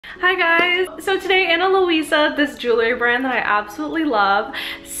Hi guys! So today Ana Luisa, this jewelry brand that I absolutely love,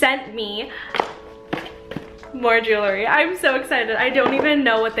 sent me more jewelry. I'm so excited. I don't even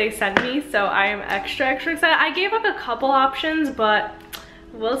know what they sent me, so I am extra excited. I gave like a couple options, but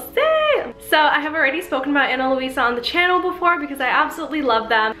we'll see. So I have already spoken about Ana Luisa on the channel before because I absolutely love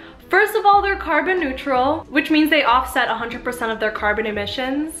them. First of all, they're carbon neutral, which means they offset 100% of their carbon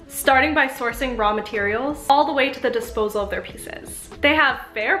emissions, starting by sourcing raw materials, all the way to the disposal of their pieces. They have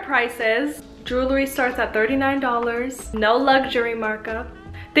fair prices. Jewelry starts at $39, no luxury markup.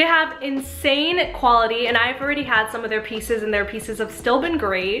 They have insane quality, and I've already had some of their pieces and their pieces have still been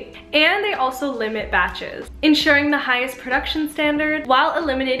great. And they also limit batches, ensuring the highest production standard while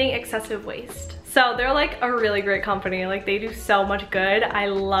eliminating excessive waste. So they're like a really great company. Like, they do so much good. I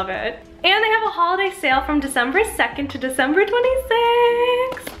love it. And they have a holiday sale from December 2nd to December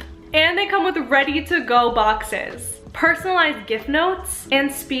 26th. And they come with ready to go boxes, personalized gift notes, and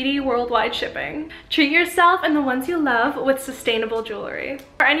speedy worldwide shipping. Treat yourself and the ones you love with sustainable jewelry.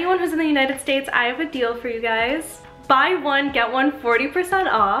 For anyone who's in the United States, I have a deal for you guys. Buy one, get one 40%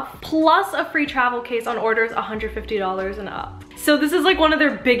 off, plus a free travel case on orders $150 and up. So this is like one of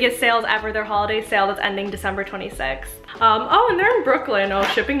their biggest sales ever, their holiday sale that's ending December 26th. Oh, and they're in Brooklyn. Oh,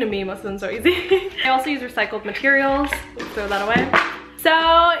 shipping to me must have been so easy. I also use recycled materials. Throw that away.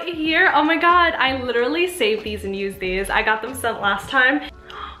 So here, oh my God, I literally saved these and used these. I got them sent last time.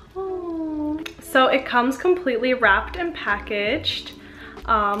 Oh. So it comes completely wrapped and packaged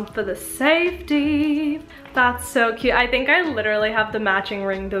for the safety. That's so cute. I think I literally have the matching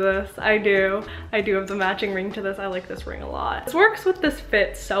ring to this. I do have the matching ring to this. I like this ring a lot. This works with this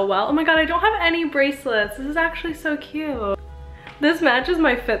fit so well. Oh my God, I don't have any bracelets. This is actually so cute. This matches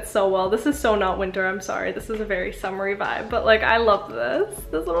my fit so well. This is so not winter, I'm sorry. This is a very summery vibe, but like I love this.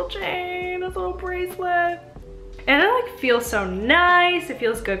 This little chain, this little bracelet. And it like feels so nice. It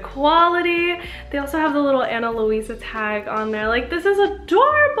feels good quality. They also have the little Ana Luisa tag on there. Like, this is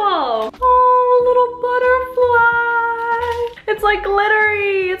adorable. Oh, little butterfly. It's like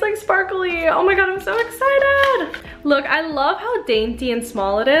glittery. It's like sparkly. Oh my God, I'm so excited. Look, I love how dainty and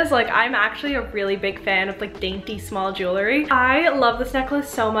small it is. Like, I'm actually a really big fan of like dainty small jewelry. I love this necklace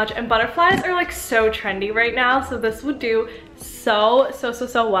so much, and butterflies are like so trendy right now. So this would do so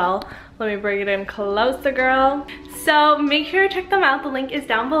well. Let me bring it in closer, girl. So make sure to check them out. The link is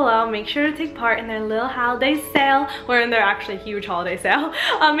down below. Make sure to take part in their little holiday sale, or in their actually huge holiday sale.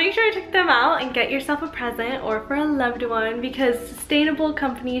 Make sure to check them out and get yourself a present or for a loved one, because sustainable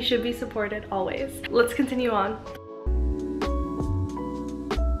companies should be supported always. Let's continue on.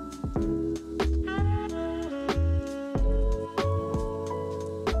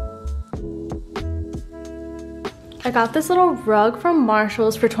 I got this little rug from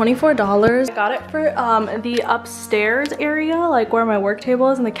Marshall's for $24. I got it for the upstairs area, like where my work table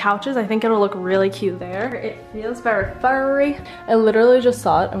is and the couches. I think it'll look really cute there. It feels very furry. I literally just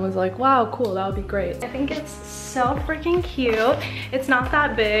saw it and was like, wow, cool, that would be great. I think it's so freaking cute. It's not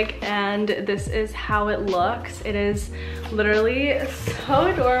that big, and this is how it looks. It is literally so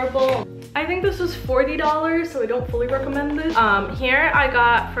adorable. I think this was $40, so I don't fully recommend this. Here I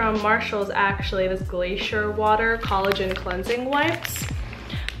got from Marshall's actually this Glacier Water Collagen Cleansing Wipes.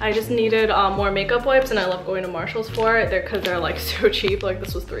 I just needed more makeup wipes, and I love going to Marshall's for it. Because they're like so cheap. Like,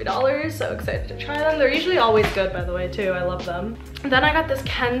 this was $3. So excited to try them. They're usually always good, by the way, too. I love them. And then I got this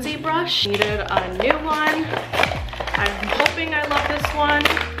Kenzie brush. Needed a new one. I'm hoping I love this one.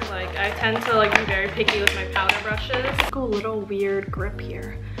 Like, I tend to like be very picky with my powder brushes. Like a little weird grip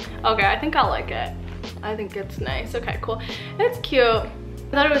here. Okay, I think I'll like it. I think it's nice. Okay, cool. It's cute. I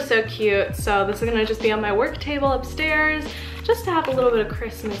thought it was so cute. So this is gonna just be on my work table upstairs, just to have a little bit of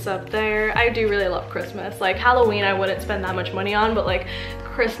Christmas up there. I do really love Christmas. Like, Halloween I wouldn't spend that much money on, but like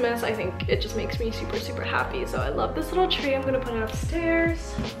Christmas, I think it just makes me super happy. So I love this little tree. I'm gonna put it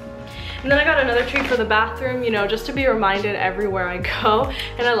upstairs. And then I got another tree for the bathroom, you know, just to be reminded everywhere I go.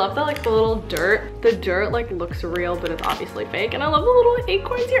 And I love that, like, the little dirt. The dirt, like, looks real, but it's obviously fake. And I love the little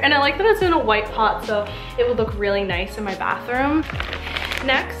acorns here. And I like that it's in a white pot, so it would look really nice in my bathroom.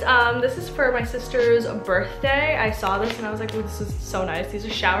 Next, this is for my sister's birthday. I saw this and I was like, oh, this is so nice. These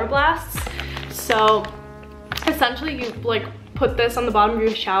are shower blasts. So essentially you like put this on the bottom of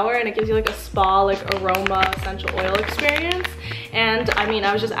your shower and it gives you like a spa, like aroma essential oil experience. And I mean,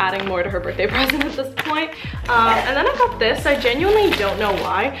 I was just adding more to her birthday present at this point. And then I got this. I genuinely don't know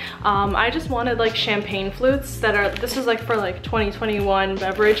why. I just wanted like champagne flutes that are, this is like for like 2021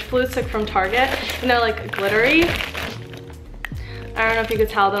 beverage flutes, like from Target, and they're like glittery. I don't know if you could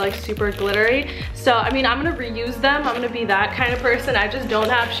tell, they're like super glittery. So, I mean, I'm gonna reuse them. I'm gonna be that kind of person. I just don't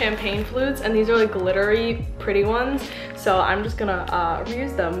have champagne flutes, and these are like glittery, pretty ones. So I'm just gonna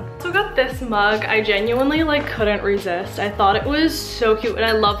reuse them. So I got this mug. I genuinely like couldn't resist. I thought it was so cute, and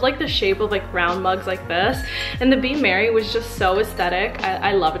I love like the shape of like round mugs like this. And the Be Merry was just so aesthetic.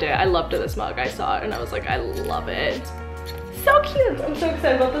 I loved it. I loved this mug. I saw it and I was like, I love it. So cute. I'm so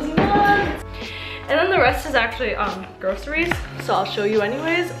excited about this mug. And then the rest is actually groceries, so I'll show you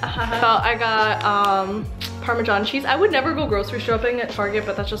anyways. So I got Parmesan cheese. I would never go grocery shopping at Target,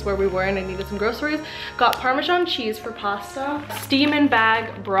 but that's just where we were and I needed some groceries. Got Parmesan cheese for pasta, steam and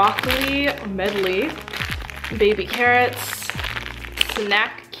bag broccoli medley, baby carrots,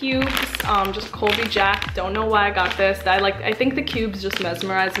 snack cubes, just Colby Jack. Don't know why I got this. I think the cubes just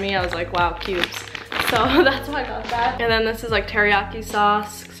mesmerized me. I was like, wow, cubes. So that's why I got that. And then this is like teriyaki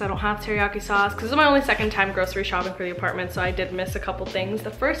sauce, because I don't have teriyaki sauce, because this is my only second time grocery shopping for the apartment, so I did miss a couple things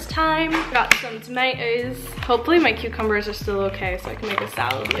the first time. Got some tomatoes. Hopefully my cucumbers are still okay, so I can make a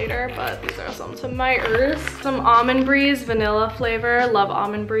salad later, but these are some tomatoes. Some almond breeze, vanilla flavor. Love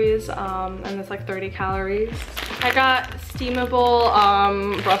almond breeze, and it's like 30 calories. I got steamable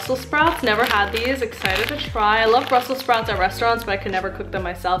Brussels sprouts. Never had these. Excited to try. I love Brussels sprouts at restaurants, but I could never cook them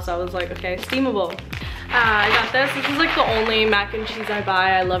myself, so I was like, okay, steamable. I got this. This is like the only mac and cheese I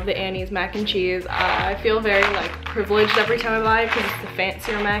buy. I love the Annie's mac and cheese. I feel very like privileged every time I buy it because it's the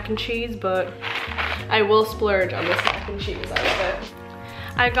fancier mac and cheese, but I will splurge on this mac and cheese. I love it.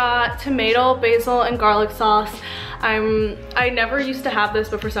 I got tomato, basil, and garlic sauce. I never used to have this,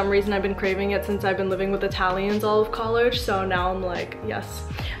 but for some reason I've been craving it since I've been living with Italians all of college, so now I'm like, yes.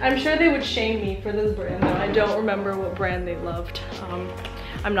 I'm sure they would shame me for this brand though. I don't remember what brand they loved.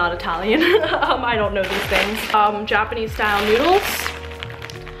 I'm not Italian. I don't know these things. Japanese style noodles.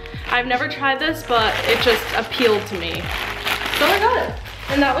 I've never tried this, but it just appealed to me. So I got it.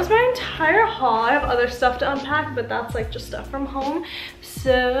 And that was my entire haul. I have other stuff to unpack, but that's like just stuff from home.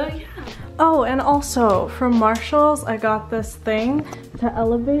 So yeah. Oh, and also from Marshall's, I got this thing to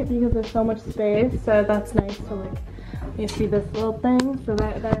elevate because there's so much space. So that's nice to like, you see this little thing, so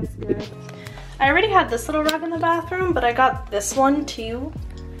that's good. I already had this little rug in the bathroom, but I got this one too.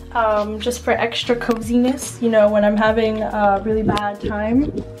 Just for extra coziness, you know, when I'm having a really bad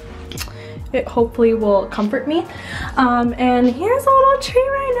time. It hopefully will comfort me. And here's a little tree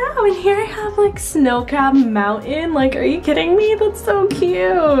right now, and here I have like Snow Crab Mountain. Like, are you kidding me? That's so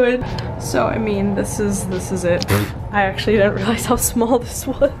cute. So I mean, this is it. I actually didn't realize how small this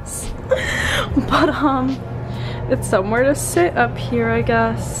was. But it's somewhere to sit up here, I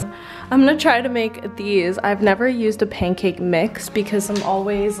guess. I'm gonna try to make these. I've never used a pancake mix because I'm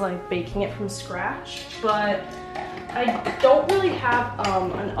always like baking it from scratch, but I don't really have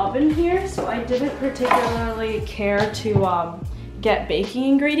an oven here, so I didn't particularly care to get baking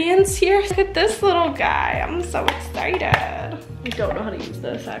ingredients here. Look at this little guy. I'm so excited. I don't know how to use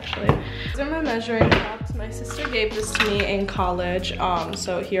this actually. These are my measuring cups. My sister gave this to me in college,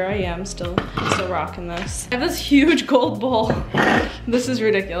 so here I am still rocking this. I have this huge gold bowl. This is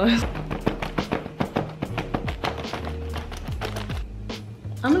ridiculous.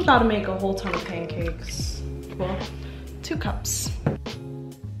 I'm about to make a whole ton of pancakes. Well, 2 cups.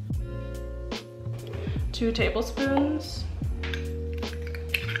 2 tablespoons.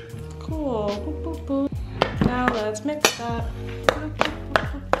 Cool. Boop, boop, boop. Now let's mix that.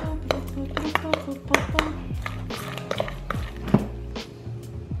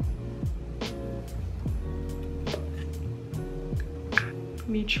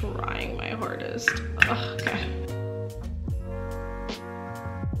 Me trying my hardest. Ugh, okay.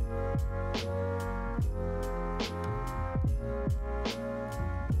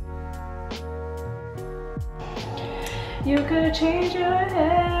 You could change your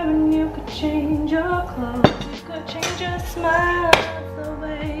hair and you could change your clothes. You could change your smile, that's the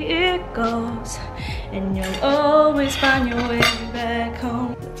way it goes. And you'll always find your way back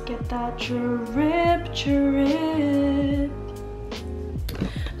home. Let's get that drip, drip.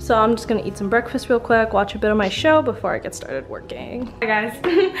 So I'm just gonna eat some breakfast real quick, watch a bit of my show before I get started working. Hi guys,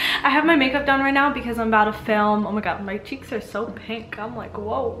 I have my makeup done right now because I'm about to film. Oh my god, my cheeks are so pink. I'm like,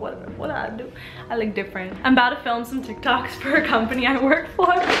 whoa, what did I do? I look different. I'm about to film some TikToks for a company I work for.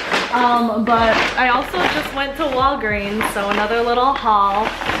 But I also just went to Walgreens, so another little haul.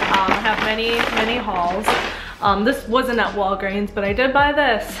 I have many hauls. This wasn't at Walgreens, but I did buy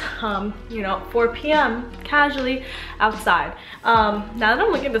this, you know, 4 p.m. casually outside. Now that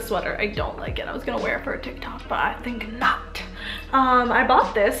I'm looking at the sweater, I don't like it. I was gonna wear it for a TikTok, but I think not. I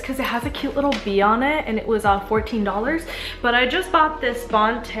bought this because it has a cute little bee on it, and it was $14. But I just bought this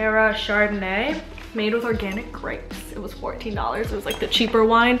Bonterra Chardonnay. made with organic grapes. It was $14. It was like the cheaper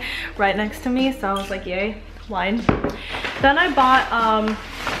wine right next to me, so I was like, yay, wine. Then I bought,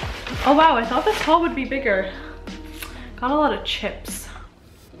 oh wow, I thought this haul would be bigger. Got a lot of chips.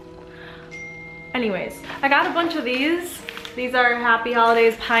 Anyways, I got a bunch of these. These are Happy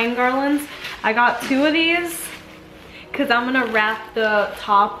Holidays pine garlands. I got 2 of these because I'm gonna wrap the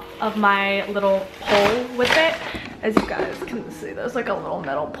top of my little pole with it. As you guys can see, there's like a little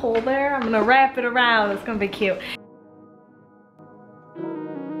metal pole there. I'm gonna wrap it around. It's gonna be cute.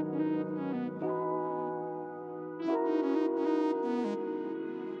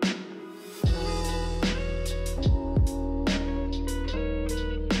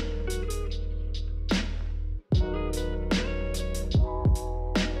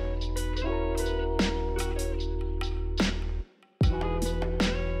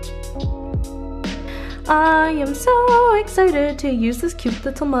 I am so excited to use this cute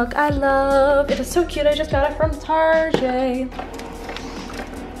little mug I love. It is so cute. I just got it from Target.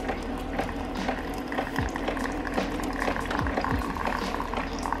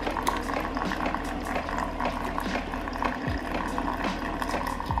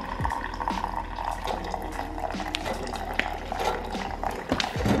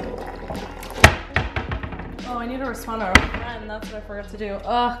 Oh, I need to respond to our friend. That's what I forgot to do.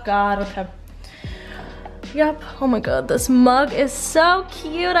 Oh God, okay. Yep. Oh my God, this mug is so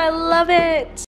cute. I love it.